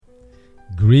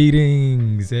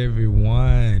Greetings,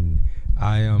 everyone.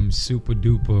 I am super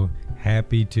duper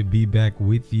happy to be back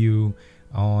with you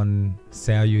on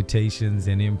Salutations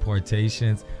and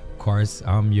Importations. Of course,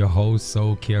 I'm your host,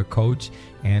 Soul Care Coach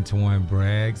Antoine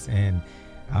Braggs, and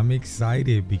I'm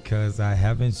excited because I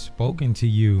haven't spoken to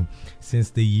you since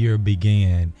the year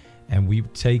began, and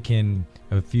we've taken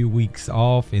a few weeks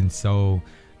off, and so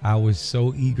I was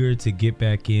so eager to get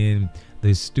back in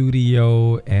the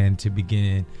studio and to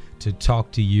begin to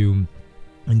talk to you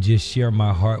and just share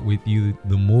my heart with you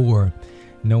the more.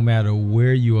 No matter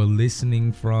where you are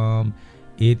listening from,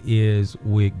 it is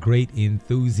with great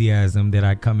enthusiasm that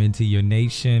I come into your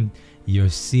nation, your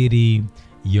city,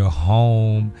 your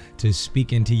home. To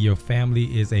speak into your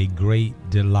family is a great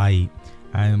delight.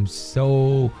 I am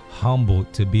so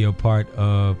humbled to be a part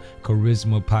of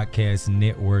Charisma Podcast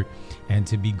Network and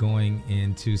to be going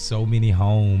into so many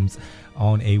homes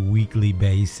on a weekly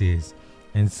basis.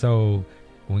 And so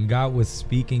when God was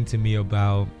speaking to me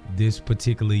about this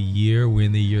particular year, we're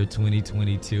in the year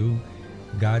 2022,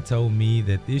 God told me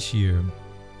that this year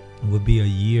would be a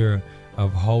year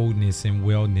of wholeness and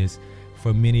wellness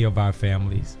for many of our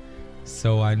families.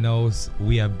 So I know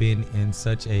we have been in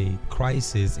such a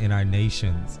crisis in our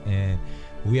nations, and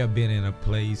we have been in a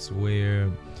place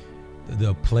where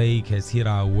the plague has hit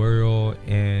our world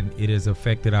and it has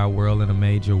affected our world in a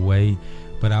major way.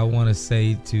 But I want to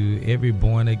say to every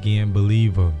born again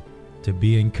believer to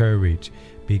be encouraged,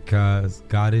 because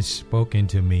God has spoken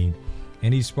to me,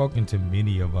 and He's spoken to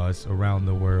many of us around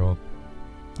the world.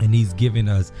 And He's given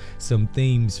us some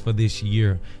themes for this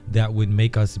year that would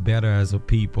make us better as a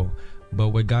people. But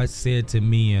what God said to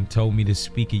me and told me to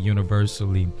speak it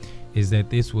universally is that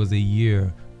this was a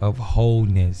year of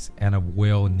wholeness and of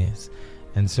wellness.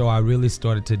 And so I really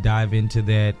started to dive into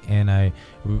that, and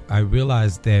I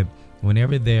realized that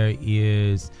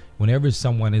whenever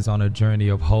someone is on a journey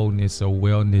of wholeness or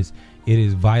wellness, it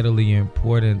is vitally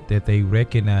important that they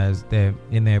recognize that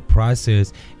in that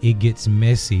process, it gets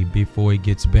messy before it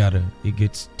gets better. It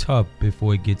gets tough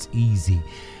before it gets easy.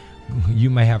 You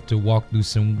may have to walk through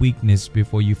some weakness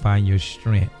before you find your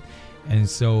strength. And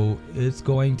so it's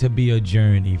going to be a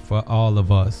journey for all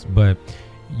of us, but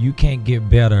you can't get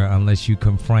better unless you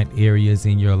confront areas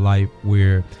in your life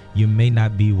where you may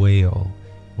not be well.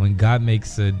 When God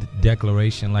makes a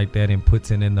declaration like that and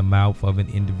puts it in the mouth of an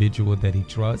individual that He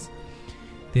trusts,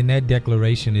 then that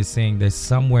declaration is saying that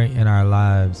somewhere in our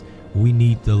lives, we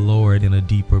need the Lord in a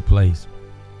deeper place.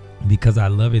 Because I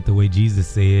love it the way Jesus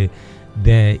said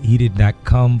that He did not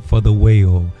come for the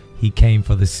well, He came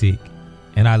for the sick.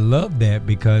 And I love that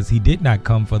because He did not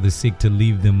come for the sick to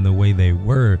leave them the way they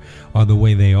were or the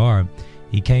way they are.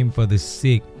 He came for the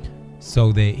sick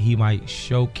so that He might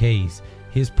showcase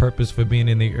His purpose for being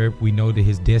in the earth. We know that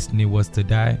His destiny was to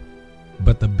die,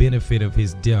 but the benefit of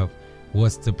His death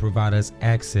was to provide us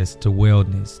access to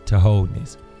wellness, to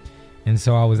wholeness. And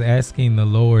so I was asking the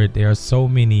Lord, there are so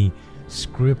many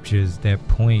scriptures that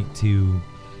point to,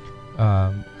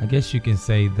 I guess you can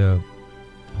say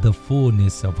the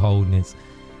fullness of wholeness.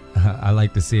 I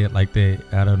like to say it like that.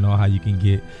 I don't know how you can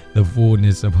get the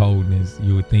fullness of wholeness.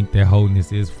 You would think that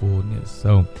wholeness is fullness.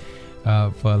 So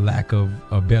for lack of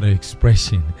a better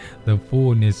expression, the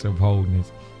fullness of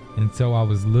wholeness. And so I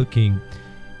was looking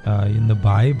in the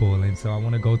Bible, and so I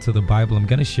want to go to the Bible. I'm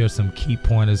going to share some key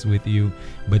pointers with you,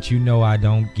 but I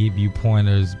don't give you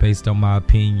pointers based on my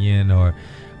opinion or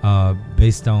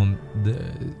based on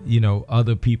the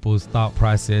other people's thought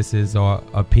processes or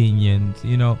opinions.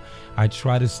 I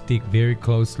try to stick very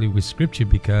closely with Scripture,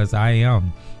 because I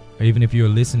am, even if you're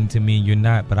listening to me and you're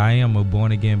not, but I am a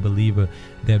born again believer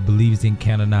that believes in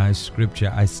canonized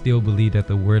Scripture. I still believe that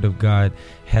the Word of God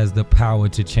has the power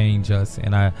to change us,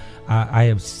 and I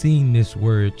have seen this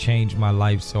Word change my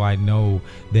life, so I know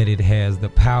that it has the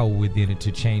power within it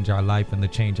to change our life and to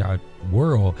change our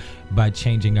world by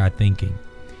changing our thinking.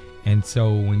 And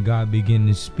so when God began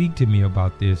to speak to me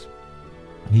about this,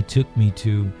 He took me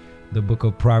to the book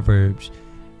of Proverbs,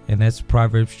 and that's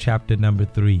Proverbs chapter number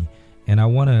 3. And I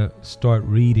want to start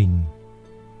reading,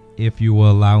 if you will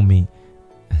allow me,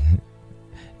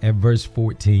 at verse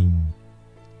 14.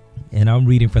 And I'm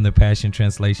reading from the Passion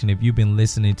Translation. If you've been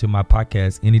listening to my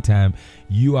podcast anytime,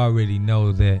 you already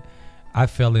know that I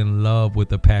fell in love with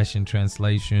the Passion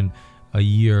Translation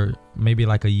maybe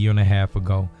like a year and a half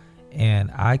ago.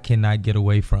 And I cannot get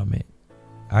away from it.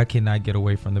 I cannot get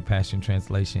away from the Passion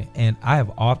Translation. And I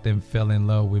have often fell in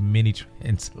love with many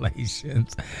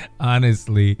translations.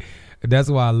 Honestly, that's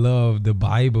why I love the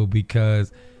Bible,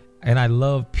 because And I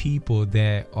love people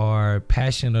that are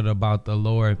passionate about the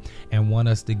Lord and want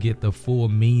us to get the full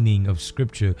meaning of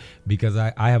scripture, because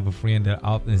I have a friend that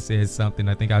often says something,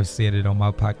 I think I've said it on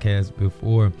my podcast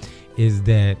before, is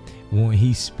that when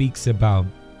he speaks about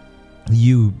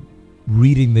you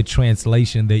reading the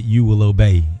translation that you will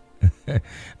obey.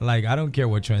 Like, I don't care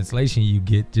what translation you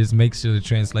get, just make sure the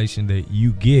translation that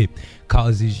you get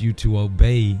causes you to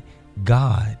obey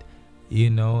God.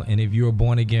 And if you're a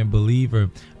born again believer,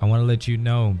 I want to let you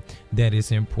know that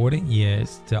it's important,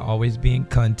 yes, to always be in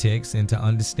context and to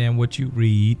understand what you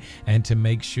read and to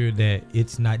make sure that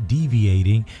it's not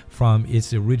deviating from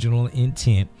its original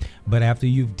intent. But after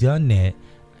you've done that,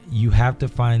 you have to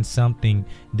find something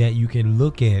that you can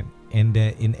look at and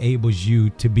that enables you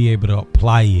to be able to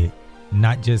apply it,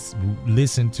 not just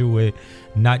listen to it,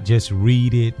 not just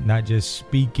read it, not just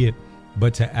speak it,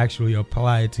 but to actually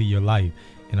apply it to your life.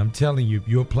 And I'm telling you, if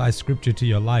you apply scripture to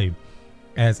your life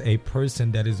as a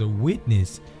person that is a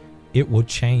witness, it will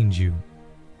change you.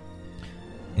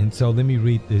 And so let me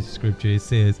read this scripture. It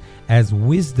says, as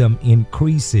wisdom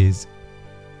increases,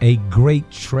 a great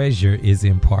treasure is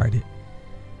imparted.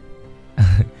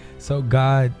 So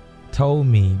God told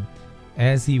me,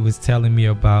 as he was telling me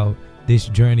about this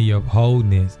journey of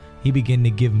wholeness, he began to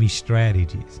give me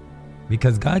strategies.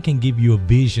 Because God can give you a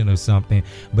vision of something,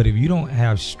 but if you don't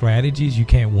have strategies, you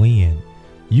can't win.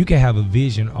 You can have a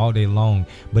vision all day long,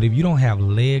 but if you don't have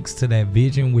legs to that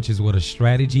vision, which is what a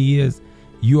strategy is,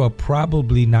 you are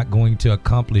probably not going to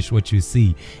accomplish what you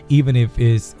see. Even if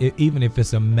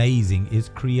it's amazing, it's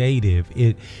creative,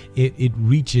 it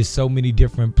reaches so many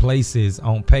different places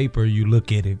on paper, you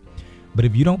look at it. But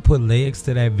if you don't put legs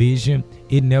to that vision,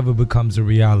 it never becomes a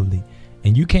reality.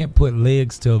 And you can't put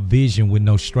legs to a vision with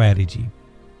no strategy.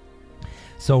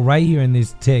 So right here in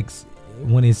this text,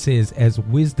 when it says, as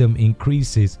wisdom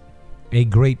increases, a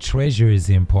great treasure is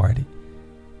imparted.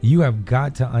 You have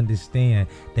got to understand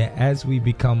that as we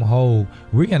become whole,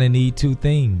 we're going to need two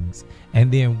things.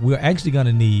 And then we're actually going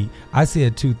to need, I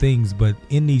said two things, but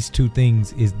in these two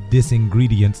things is this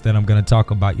ingredients that I'm going to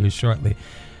talk about here shortly.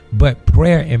 But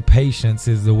prayer and patience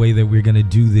is the way that we're going to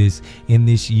do this in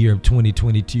this year of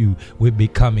 2022 with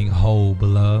becoming whole,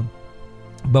 beloved.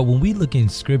 But when we look in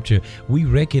scripture, we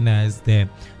recognize that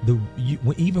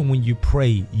even when you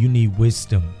pray, you need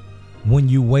wisdom. When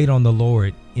you wait on the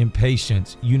Lord in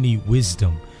patience, you need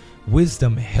wisdom.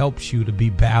 Wisdom helps you to be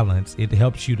balanced. It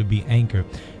helps you to be anchored.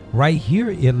 Right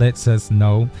here, it lets us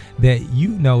know that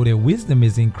that wisdom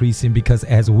is increasing, because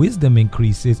as wisdom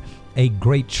increases, a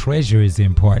great treasure is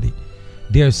imparted.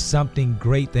 There's something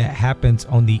great that happens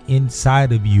on the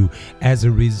inside of you as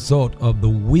a result of the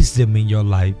wisdom in your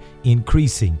life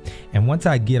increasing. And once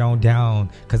I get on down,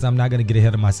 because I'm not going to get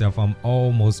ahead of myself, I'm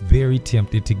almost very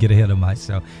tempted to get ahead of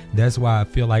myself. That's why I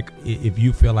feel like if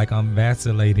you feel like I'm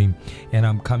vacillating and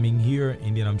I'm coming here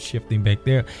and then I'm shifting back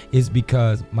there, it's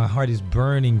because my heart is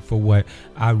burning for what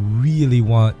I really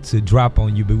want to drop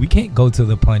on you. But we can't go to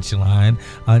the punchline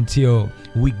until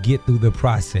we get through the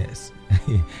process.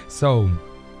 So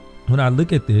when I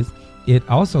look at this, it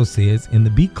also says in the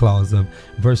B clause of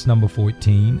verse number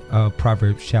 14 of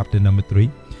Proverbs chapter number 3,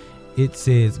 it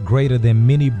says greater than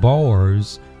many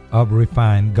bars of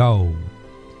refined gold.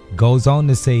 Goes on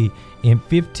to say in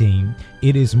 15,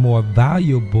 it is more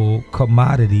valuable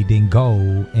commodity than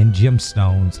gold and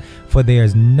gemstones, for there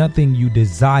is nothing you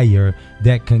desire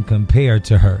that can compare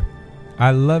to her. I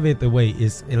love it the way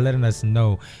it's letting us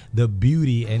know the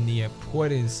beauty and the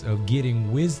importance of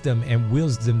getting wisdom and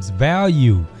wisdom's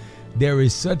value. There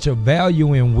is such a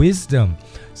value in wisdom.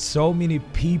 So many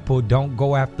people don't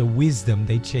go after wisdom.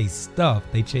 They chase stuff.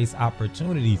 They chase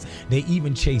opportunities. They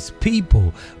even chase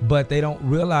people, but they don't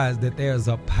realize that there's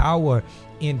a power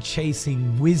in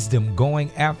chasing wisdom, going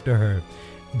after her,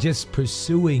 just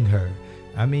pursuing her.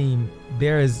 I mean,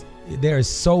 there is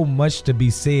so much to be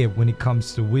said when it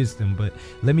comes to wisdom, but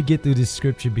let me get through this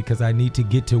scripture because I need to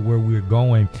get to where we're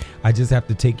going. I just have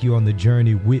to take you on the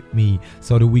journey with me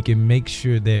so that we can make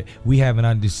sure that we have an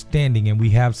understanding and we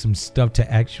have some stuff to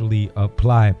actually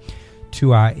apply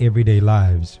to our everyday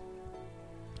lives.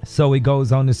 So it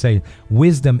goes on to say,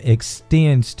 wisdom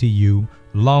extends to you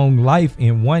long life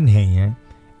in one hand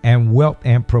and wealth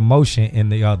and promotion in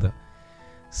the other.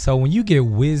 So when you get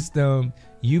wisdom,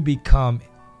 you become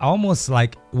almost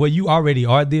like, well, you already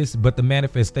are this, but the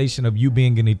manifestation of you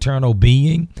being an eternal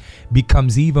being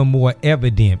becomes even more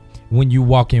evident when you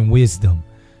walk in wisdom,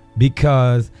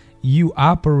 because you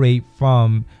operate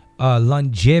from a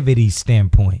longevity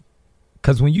standpoint.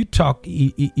 Because when you talk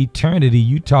eternity,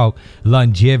 you talk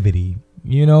longevity.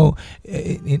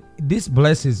 This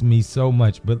blesses me so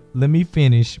much, but let me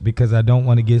finish because I don't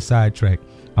want to get sidetracked.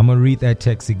 I'm going to read that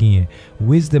text again.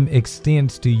 Wisdom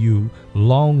extends to you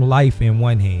long life in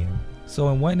one hand. So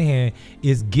in one hand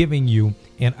is giving you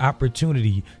an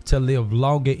opportunity to live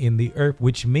longer in the earth,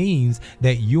 which means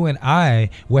that you and I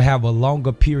will have a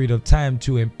longer period of time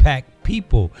to impact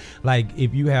people. Like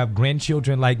if you have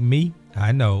grandchildren like me,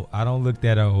 I know I don't look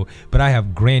that old, but I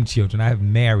have grandchildren. I have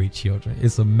married children.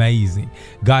 It's amazing.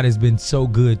 God has been so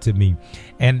good to me.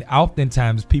 And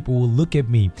oftentimes people will look at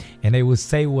me and they will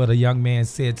say what a young man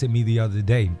said to me the other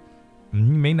day. He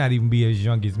may not even be as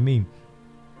young as me.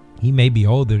 He may be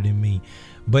older than me,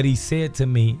 but he said to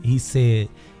me, he said,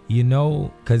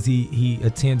 because he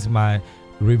attends my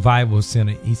revival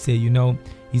center. He said,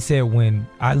 when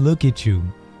I look at you,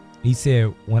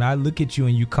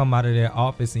 and you come out of that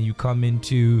office and you come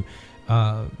into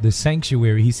the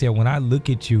sanctuary, he said, when I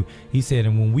look at you, he said,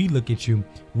 and when we look at you,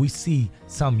 we see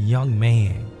some young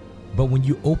man. But when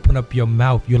you open up your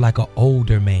mouth, you're like an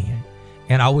older man.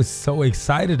 And I was so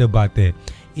excited about that.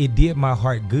 It did my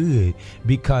heart good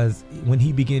because when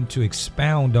he began to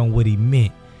expound on what he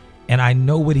meant, and I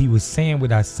know what he was saying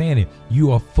without saying it,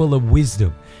 you are full of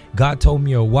wisdom. God told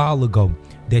me a while ago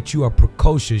that you are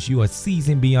precocious, you are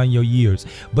seasoned beyond your years,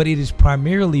 but it is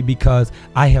primarily because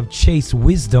I have chased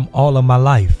wisdom all of my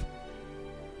life.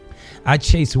 I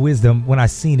chased wisdom when I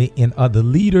seen it in other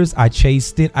leaders. I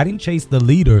chased it. I didn't chase the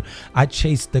leader. I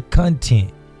chased the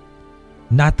content,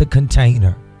 not the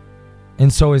container.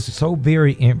 And so it's so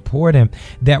very important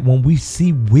that when we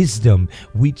see wisdom,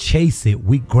 we chase it,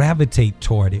 we gravitate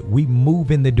toward it, we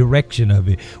move in the direction of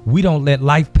it. We don't let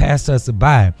life pass us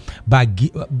by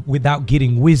without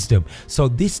getting wisdom. So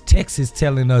this text is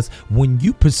telling us when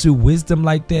you pursue wisdom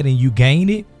like that and you gain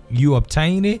it, you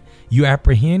obtain it, you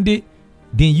apprehend it,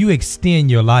 then you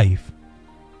extend your life.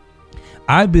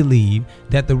 I believe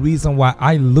that the reason why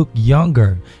I look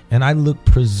younger and I look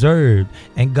preserved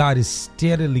and God is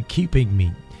steadily keeping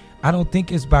me, I don't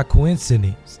think it's by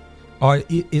coincidence or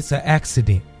it's an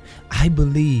accident. I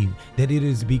believe that it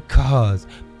is because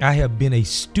I have been a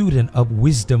student of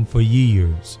wisdom for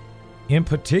years. In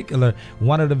particular,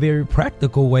 one of the very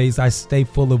practical ways I stay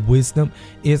full of wisdom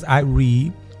is I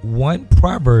read 1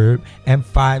 proverb and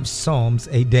 5 psalms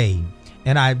a day.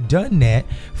 And I've done that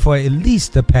for at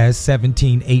least the past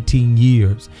 17, 18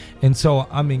 years. And so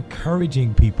I'm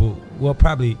encouraging people, well,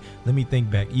 probably, let me think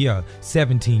back.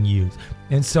 17 years.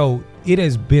 And so it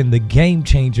has been the game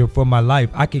changer for my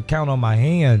life. I could count on my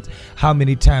hands how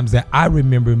many times that I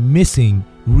remember missing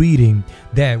reading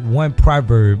that 1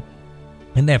 proverb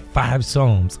and that 5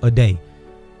 psalms a day,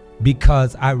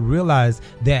 because I realized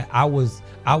that I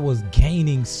was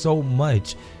gaining so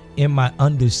much in my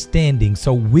understanding.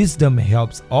 So wisdom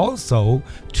helps also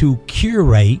to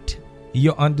curate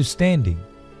your understanding.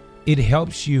 It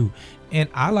helps you. And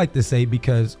I like to say,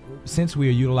 because since we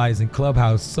are utilizing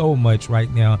Clubhouse so much right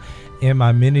now in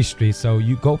my ministry, so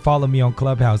you go follow me on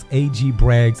Clubhouse, AG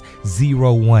Braggs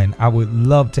 01. I would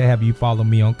love to have you follow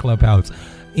me on Clubhouse,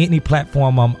 any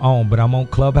platform I'm on, but I'm on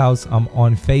Clubhouse, I'm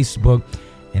on Facebook,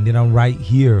 and then I'm right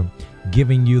here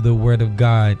giving you the word of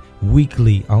God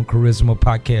weekly on Charisma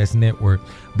Podcast Network.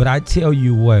 But I tell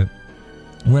you what,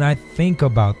 when I think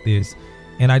about this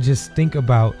and I just think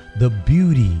about the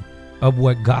beauty of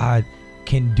what God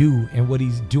can do and what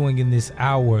he's doing in this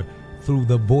hour through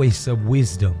the voice of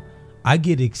wisdom, I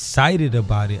get excited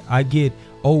about it. I get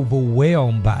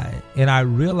overwhelmed by it. And I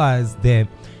realize that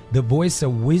the voice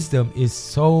of wisdom is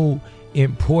so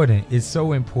important. It's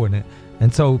so important.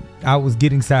 And so I was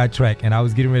getting sidetracked and I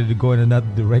was getting ready to go in another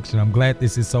direction. I'm glad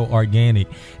this is so organic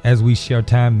as we share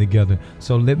time together.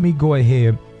 So let me go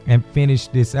ahead and finish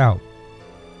this out.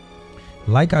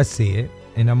 Like I said,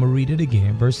 and I'm going to read it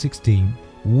again, verse 16,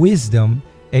 wisdom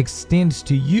extends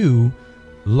to you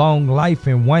long life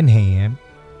in one hand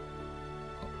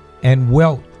and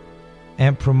wealth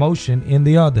and promotion in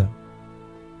the other.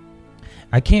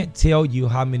 I can't tell you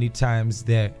how many times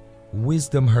that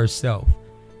wisdom herself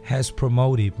has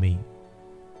promoted me.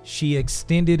 She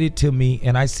extended it to me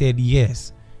and I said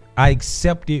yes. I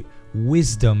accepted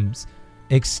wisdom's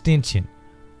extension.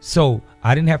 So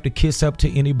I didn't have to kiss up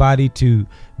to anybody to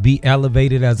be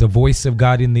elevated as a voice of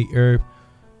God in the earth.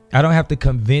 I don't have to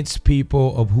convince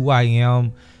people of who I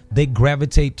am. They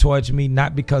gravitate towards me,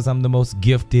 not because I'm the most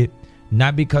gifted,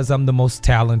 not because I'm the most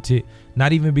talented,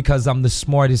 not even because I'm the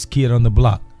smartest kid on the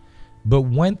block. But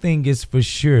one thing is for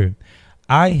sure,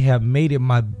 I have made it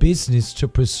my business to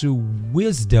pursue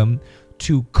wisdom,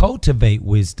 to cultivate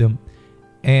wisdom.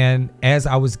 And as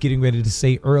I was getting ready to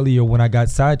say earlier when I got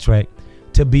sidetracked,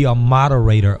 to be a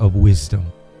moderator of wisdom.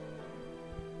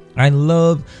 I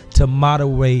love to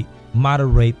moderate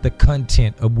the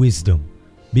content of wisdom,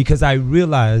 because I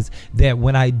realize that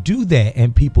when I do that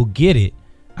and people get it,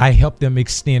 I help them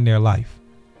extend their life.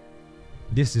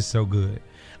 This is so good.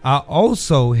 I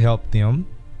also help them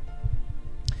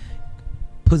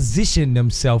position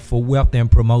themselves for wealth and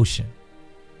promotion.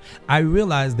 I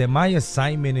realize that my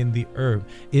assignment in the earth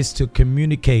is to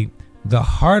communicate the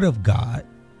heart of God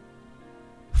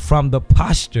from the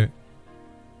posture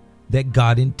that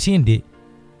God intended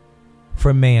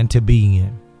for man to be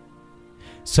in.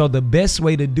 So the best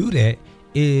way to do that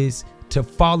is to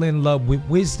fall in love with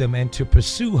wisdom and to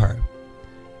pursue her.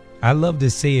 I love to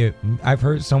say it. I've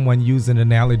heard someone use an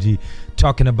analogy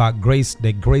talking about grace,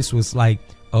 that grace was like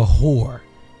a whore.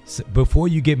 So before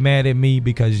you get mad at me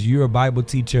because you're a Bible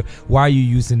teacher, why are you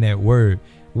using that word?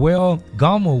 Well,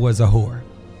 Gomer was a whore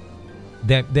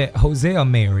that Hosea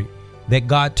married, that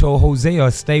God told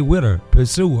Hosea, stay with her,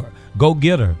 pursue her, go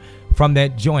get her from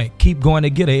that joint. Keep going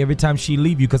to get her every time she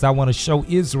leave you, because I want to show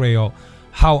Israel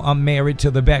how I'm married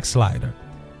to the backslider,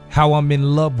 how I'm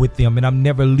in love with them and I'm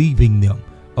never leaving them.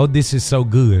 Oh, this is so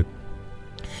good.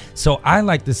 So I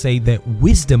like to say that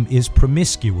wisdom is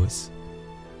promiscuous,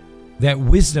 that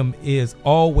wisdom is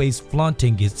always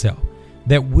flaunting itself,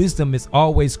 that wisdom is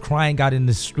always crying out in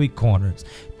the street corners,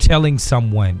 telling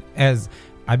someone, as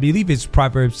I believe it's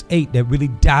Proverbs 8 that really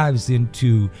dives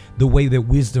into the way that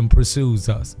wisdom pursues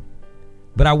us.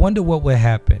 But I wonder what would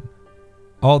happen,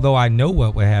 although I know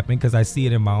what would happen because I see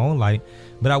it in my own life,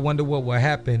 but I wonder what would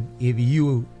happen if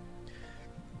you,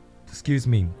 excuse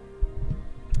me,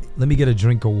 let me get a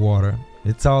drink of water.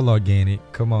 It's all organic.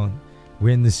 Come on.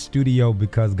 We're in the studio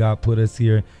because God put us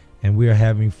here and we're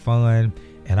having fun.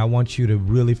 And I want you to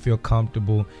really feel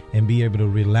comfortable and be able to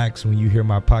relax when you hear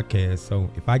my podcast. So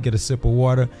if I get a sip of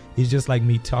water, it's just like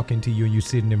me talking to you and you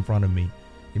sitting in front of me,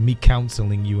 and me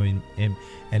counseling you and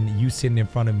you sitting in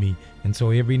front of me. And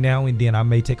so every now and then I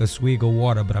may take a swig of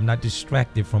water, but I'm not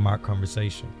distracted from our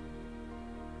conversation.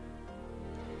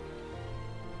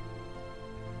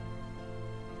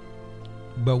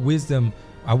 But wisdom,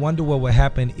 I wonder what would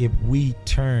happen if we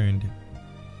turned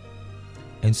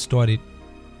and started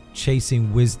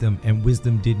chasing wisdom, and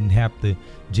wisdom didn't have to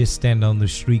just stand on the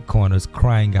street corners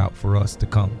crying out for us to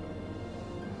come.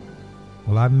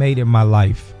 Well, I've made it my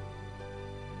life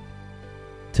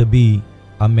to be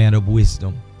a man of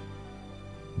wisdom,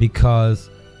 because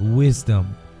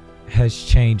wisdom has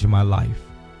changed my life.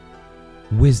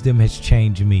 Wisdom has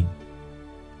changed me.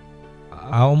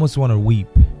 I almost want to weep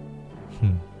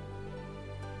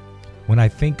when I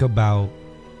think about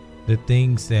the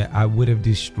things that I would have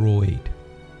destroyed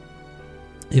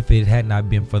if it had not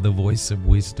been for the voice of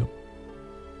wisdom.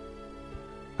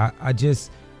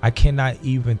 I cannot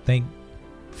even thank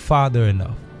Father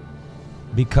enough,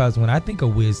 because when I think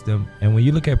of wisdom, and when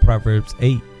you look at Proverbs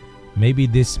 8, maybe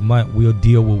this month we'll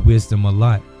deal with wisdom a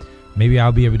lot. Maybe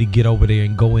I'll be able to get over there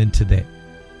and go into that.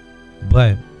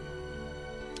 But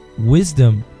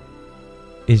wisdom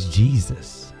is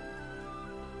Jesus.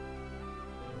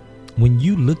 When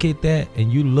you look at that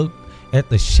and you look at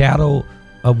the shadow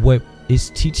of what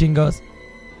is teaching us,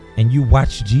 and you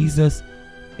watch Jesus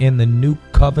in the new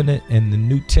covenant and the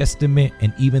New Testament,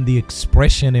 and even the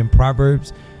expression in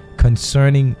Proverbs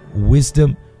concerning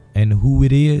wisdom and who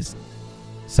it is.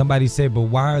 Somebody said, but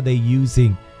why are they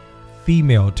using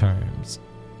female terms?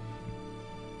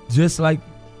 Just like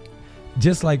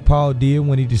Paul did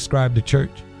when he described the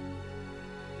church.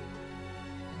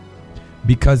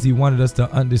 Because he wanted us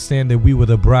to understand that we were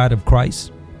the bride of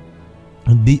Christ,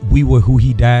 and we were who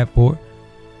he died for.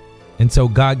 And so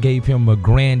God gave him a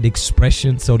grand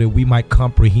expression so that we might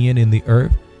comprehend in the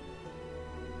earth.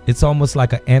 It's almost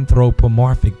like an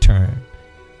anthropomorphic term.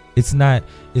 It's not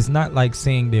like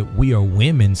saying that we are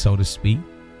women, so to speak.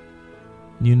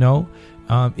 You know,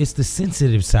 it's the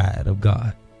sensitive side of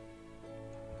God.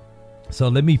 So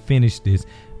let me finish this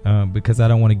because I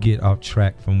don't want to get off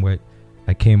track from what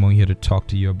I came on here to talk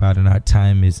to you about, and our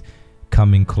time is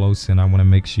coming close, and I want to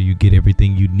make sure you get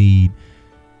everything you need.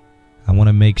 I want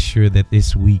to make sure that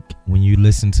this week, when you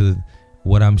listen to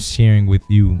what I'm sharing with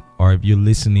you, or if you're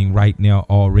listening right now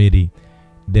already,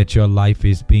 that your life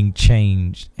is being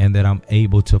changed and that I'm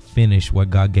able to finish what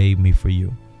God gave me for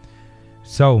you.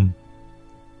 So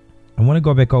I want to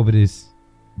go back over this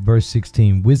verse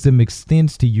 16. Wisdom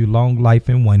extends to you long life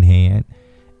in one hand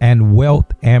and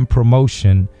wealth and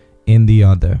promotion in the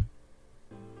other.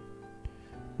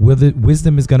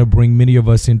 Wisdom is going to bring many of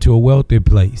us into a wealthy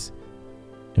place,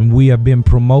 and we have been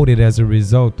promoted as a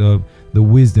result of the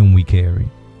wisdom we carry.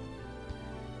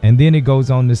 And then it goes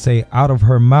on to say, out of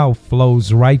her mouth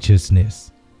flows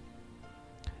righteousness,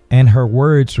 and her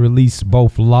words release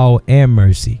both law and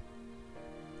mercy.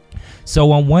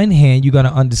 So on one hand, you're going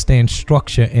to understand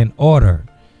structure and order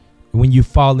when you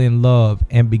fall in love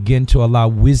and begin to allow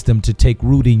wisdom to take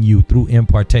root in you through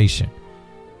impartation.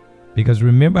 Because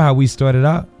remember how we started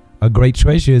out? A great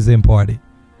treasure is imparted.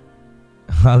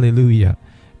 Hallelujah.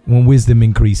 When wisdom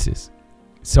increases.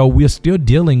 So we're still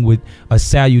dealing with a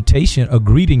salutation, a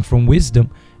greeting from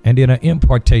wisdom, and then an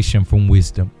impartation from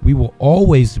wisdom. We will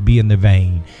always be in the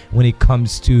vein when it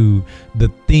comes to the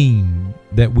theme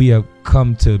that we have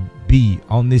come to be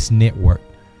on this network.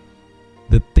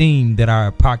 The theme that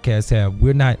our podcasts have.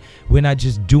 We're not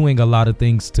just doing a lot of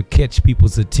things to catch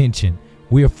people's attention.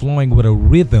 We are flowing with a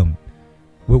rhythm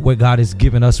with what God has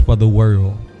given us for the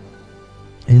world.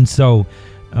 And so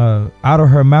out of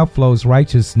her mouth flows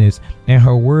righteousness, and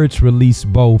her words release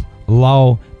both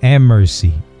law and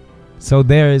mercy. So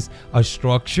there is a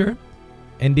structure,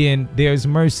 and then there's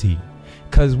mercy.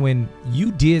 Because when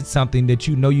you did something that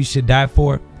you know you should die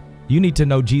for, you need to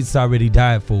know Jesus already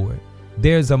died for it.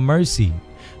 There's a mercy.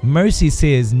 Mercy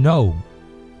says no.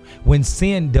 When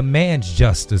sin demands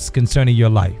justice concerning your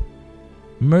life,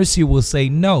 mercy will say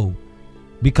no,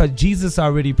 because Jesus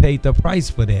already paid the price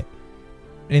for that.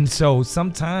 And so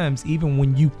sometimes even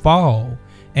when you fall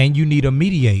and you need a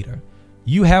mediator,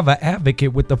 you have an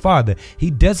advocate with the Father.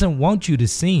 He doesn't want you to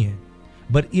sin.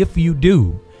 But if you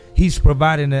do, he's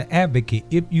providing an advocate.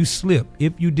 If you slip,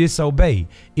 if you disobey,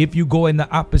 if you go in the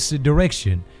opposite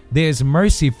direction, there's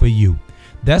mercy for you.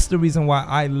 That's the reason why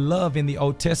I love in the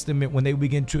Old Testament when they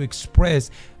begin to express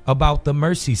about the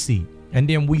mercy seat. And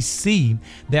then we see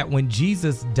that when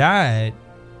Jesus died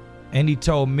and he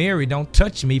told Mary, don't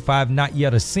touch me for I have not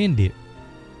yet ascended,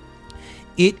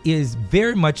 it is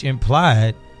very much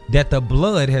implied that the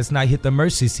blood has not hit the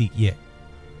mercy seat yet.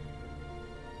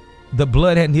 The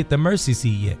blood hadn't hit the mercy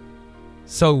seat yet.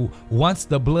 So once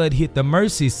the blood hit the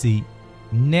mercy seat,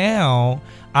 now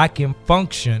I can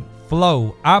function,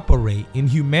 flow, operate in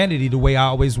humanity the way I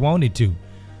always wanted to.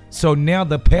 So now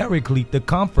the Paraclete, the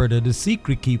comforter, the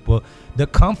secret keeper, the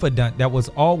confidant that was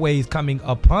always coming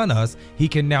upon us, he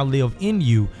can now live in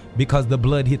you because the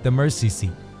blood hit the mercy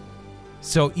seat.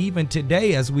 So even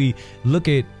today, as we look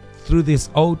at through this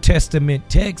Old Testament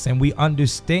text and we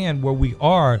understand where we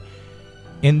are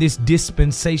in this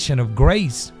dispensation of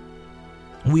grace,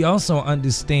 we also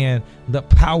understand the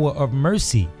power of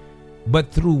mercy.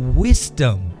 But through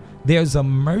wisdom, there's a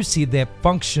mercy that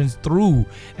functions through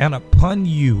and upon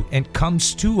you and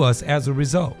comes to us as a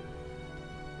result.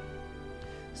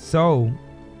 So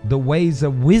the ways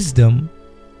of wisdom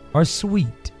are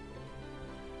sweet,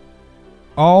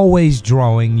 always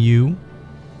drawing you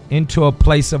into a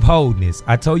place of wholeness.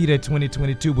 I told you that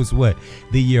 2022 was what?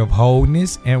 The year of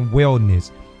wholeness and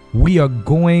wellness. We are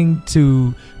going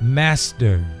to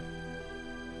master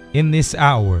in this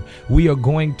hour. We are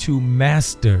going to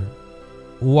master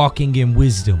walking in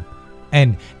wisdom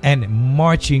and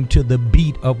marching to the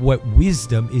beat of what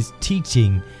wisdom is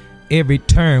teaching every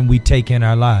turn we take in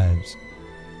our lives.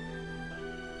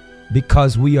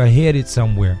 Because we are headed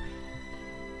somewhere.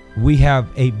 We have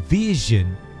a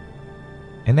vision,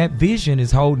 and that vision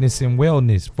is wholeness and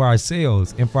wellness for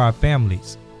ourselves and for our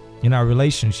families in our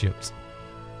relationships.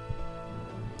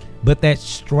 But that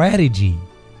strategy,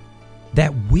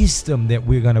 that wisdom that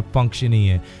we're going to function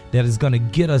in, that is going to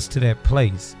get us to that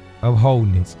place of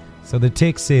wholeness. So the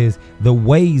text says the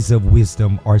ways of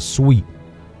wisdom are sweet,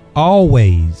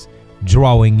 always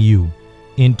drawing you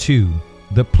into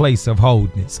the place of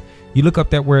wholeness. You look up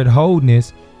that word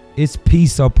wholeness, it's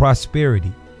peace or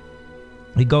prosperity.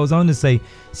 It goes on to say,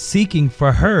 seeking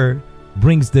for her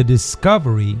brings the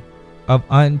discovery of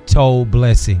untold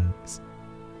blessings.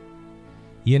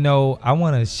 You know, I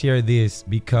want to share this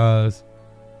because,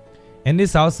 and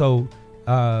this also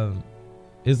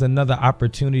is another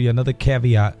opportunity, another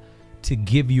caveat to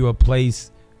give you a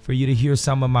place for you to hear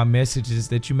some of my messages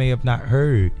that you may have not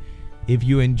heard. If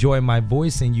you enjoy my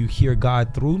voice and you hear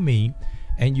God through me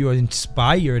and you're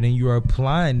inspired and you're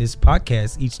applying this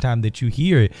podcast each time that you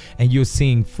hear it and you're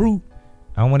seeing fruit,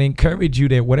 I want to encourage you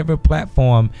that whatever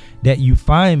platform that you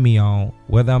find me on,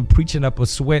 whether I'm preaching up a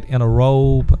sweat in a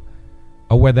robe,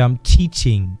 or whether I'm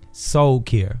teaching soul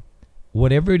care,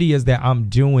 whatever it is that I'm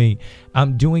doing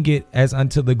it as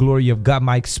unto the glory of God.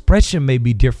 My expression may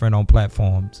be different on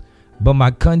platforms, but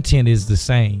my content is the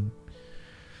same.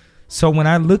 So when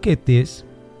I look at this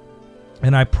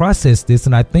and I process this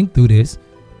and I think through this,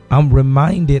 I'm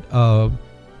reminded of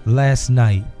last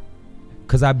night,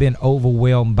 because I've been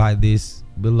overwhelmed by this,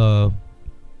 beloved,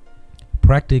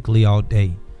 practically all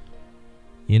day.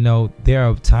 You know, there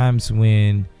are times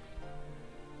when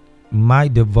my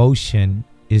devotion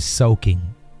is soaking.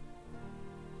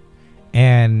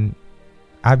 And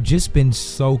I've just been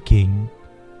soaking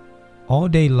all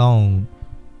day long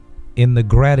in the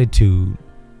gratitude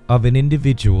of an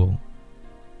individual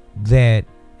that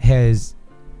has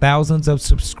thousands of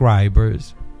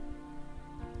subscribers,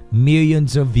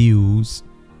 millions of views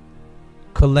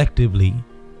collectively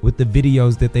with the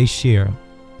videos that they share,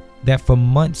 that for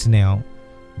months now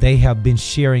they have been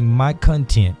sharing my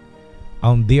content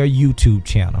on their YouTube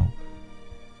channel.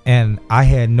 And I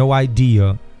had no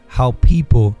idea how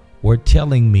people were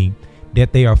telling me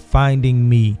that they are finding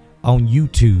me on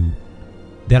YouTube,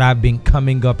 that I've been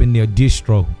coming up in their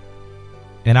distro.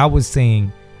 And I was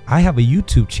saying, I have a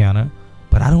YouTube channel,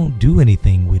 but I don't do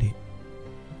anything with it.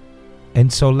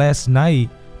 And so last night,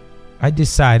 I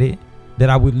decided that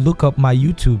I would look up my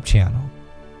YouTube channel.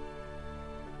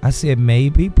 I said,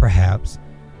 maybe, perhaps,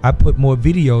 I put more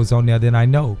videos on there than I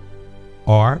know.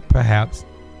 Or perhaps,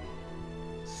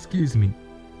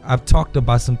 I've talked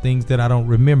about some things that I don't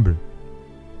remember.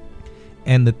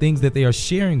 And the things that they are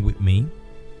sharing with me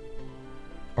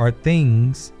are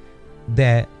things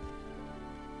that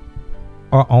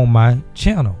are on my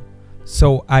channel.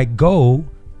 So I go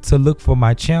to look for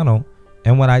my channel,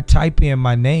 and when I type in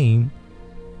my name,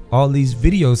 all these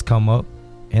videos come up,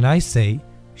 and I say,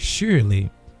 surely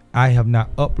I have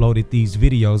not uploaded these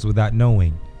videos without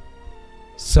knowing.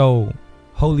 So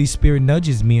Holy Spirit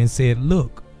nudges me and said,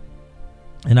 look.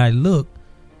 And I look,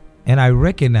 and I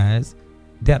recognize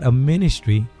that a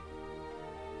ministry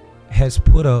has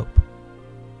put up,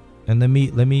 and let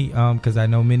me because I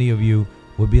know many of you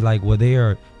would be like, well,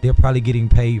 they're probably getting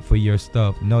paid for your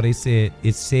stuff. No, they said,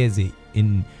 it says it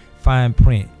in fine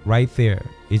print right there.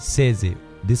 It says it.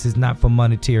 This is not for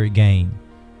monetary gain.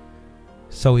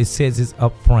 So it says it's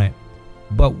up front.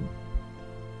 But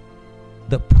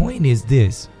the point is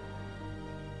this: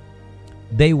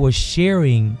 they were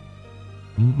sharing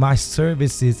my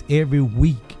services every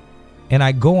week, and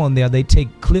I go on there, they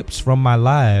take clips from my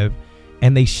live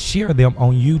and they share them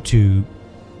on YouTube.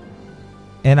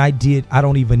 And I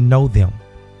don't even know them.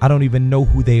 I don't even know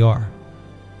who they are.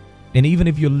 And even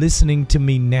if you're listening to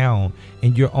me now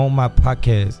and you're on my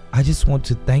podcast, I just want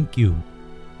to thank you.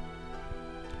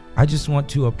 I just want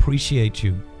to appreciate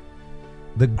you.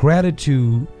 The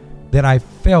gratitude that I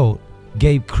felt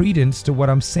gave credence to what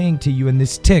I'm saying to you in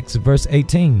this text, verse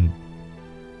 18.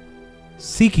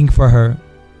 Seeking for her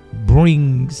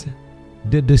brings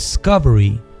the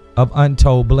discovery of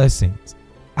untold blessings.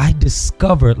 I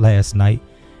discovered last night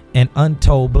an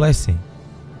untold blessing.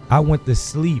 I went to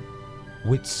sleep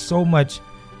with so much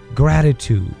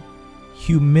gratitude,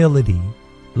 humility,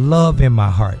 love in my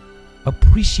heart,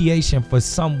 appreciation for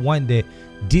someone that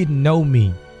didn't know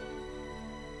me,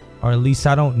 or at least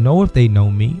I don't know if they know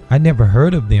me. I never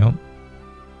heard of them,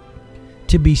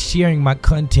 to be sharing my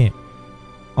content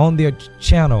on their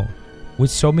channel with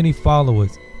so many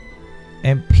followers.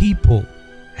 And people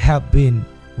have been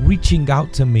reaching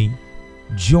out to me,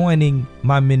 joining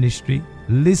my ministry,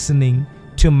 listening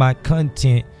to my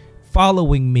content,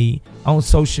 following me on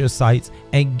social sites,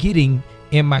 and getting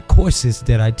in my courses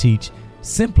that I teach,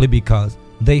 simply because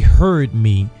they heard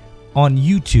me on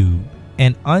YouTube.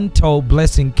 An untold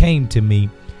blessing came to me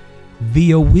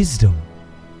via wisdom.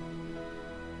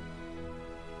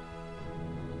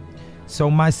 So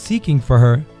my seeking for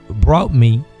her brought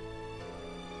me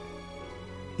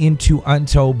into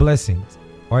untold blessings.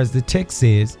 Or as the text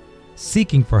says,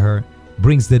 seeking for her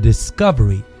brings the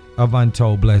discovery of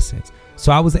untold blessings.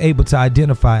 So I was able to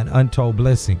identify an untold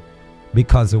blessing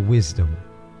because of wisdom.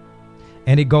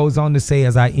 And it goes on to say,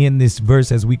 as I end this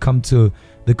verse, as we come to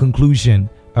the conclusion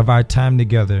of our time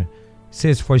together, it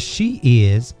says, for she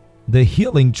is the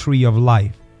healing tree of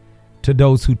life to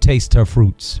those who taste her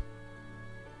fruits.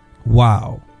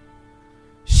 Wow.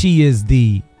 She is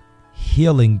the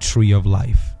healing tree of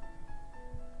life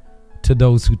to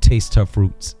those who taste her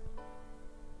fruits.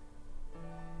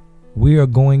 We are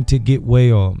going to get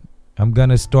well. I'm going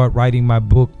to start writing my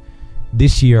book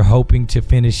this year, hoping to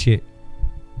finish it.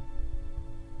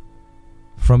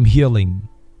 From healing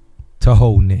to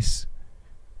wholeness.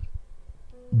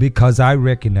 Because I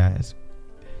recognize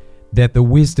that the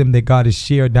wisdom that God has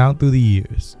shared down through the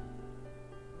years,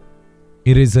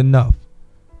 it is enough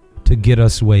to get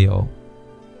us well.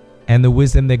 And the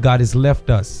wisdom that God has left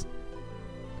us,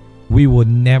 we will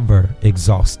never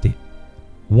exhaust it.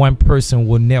 One person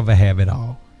will never have it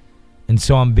all. And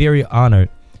so I'm very honored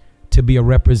to be a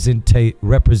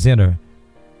representative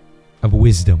of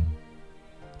wisdom.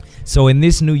 So in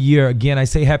this new year, again, I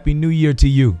say Happy New Year to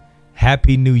you.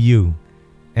 Happy New You.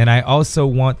 And I also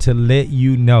want to let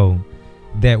you know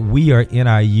that we are in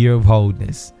our year of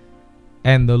wholeness.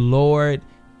 And the Lord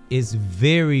is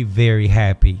very, very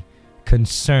happy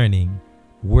concerning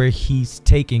where he's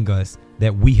taking us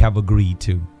that we have agreed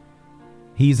to.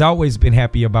 He's always been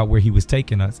happy about where he was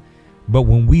taking us. But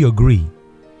when we agree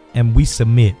and we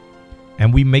submit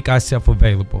and we make ourselves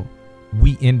available,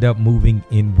 we end up moving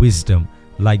in wisdom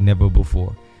like never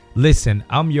before. Listen,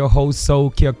 I'm your host,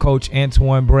 Soul Care Coach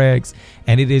Antoine Braggs,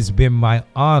 and it has been my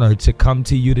honor to come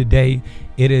to you today.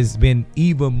 It has been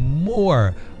even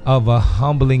more of a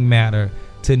humbling matter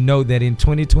to know that in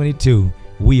 2022,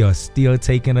 we are still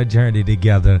taking a journey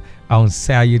together on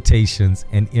salutations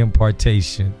and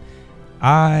impartation.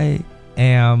 I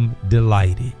am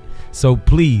delighted. So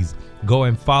please go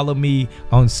and follow me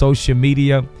on social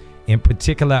media. In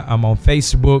particular, I'm on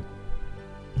Facebook.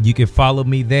 You can follow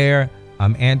me there.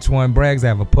 I'm Antoine Braggs. I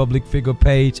have a public figure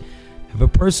page. I have a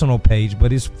personal page,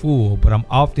 but it's full. But I'm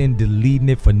often deleting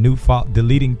it for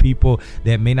deleting people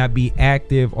that may not be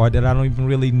active or that I don't even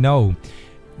really know.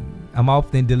 I'm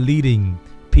often deleting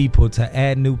people to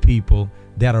add new people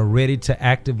that are ready to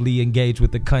actively engage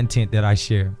with the content that I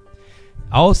share.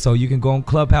 Also, you can go on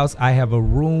Clubhouse. I have a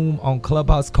room on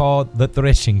Clubhouse called The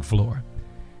Threshing Floor.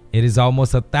 It is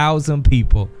almost 1,000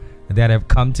 people that have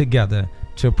come together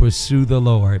to pursue the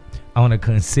Lord on a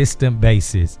consistent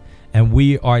basis. And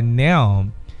we are now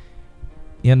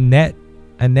in that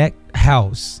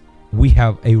house. We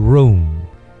have a room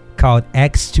called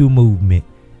Acts 2 Movement,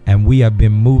 and we have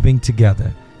been moving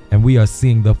together, and we are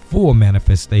seeing the full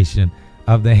manifestation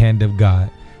of the hand of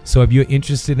God. So if you're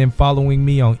interested in following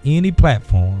me on any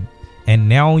platform, and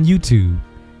now on YouTube,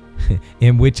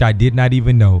 in which I did not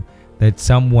even know that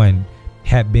someone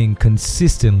had been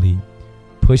consistently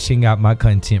pushing out my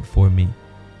content for me.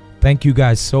 Thank you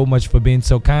guys so much for being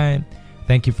so kind.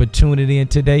 Thank you for tuning in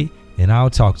today, and I'll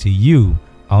talk to you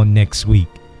on next week.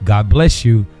 God bless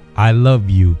you. I love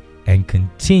you, and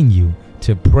continue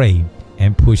to pray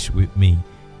and push with me.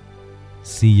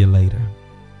 See you later.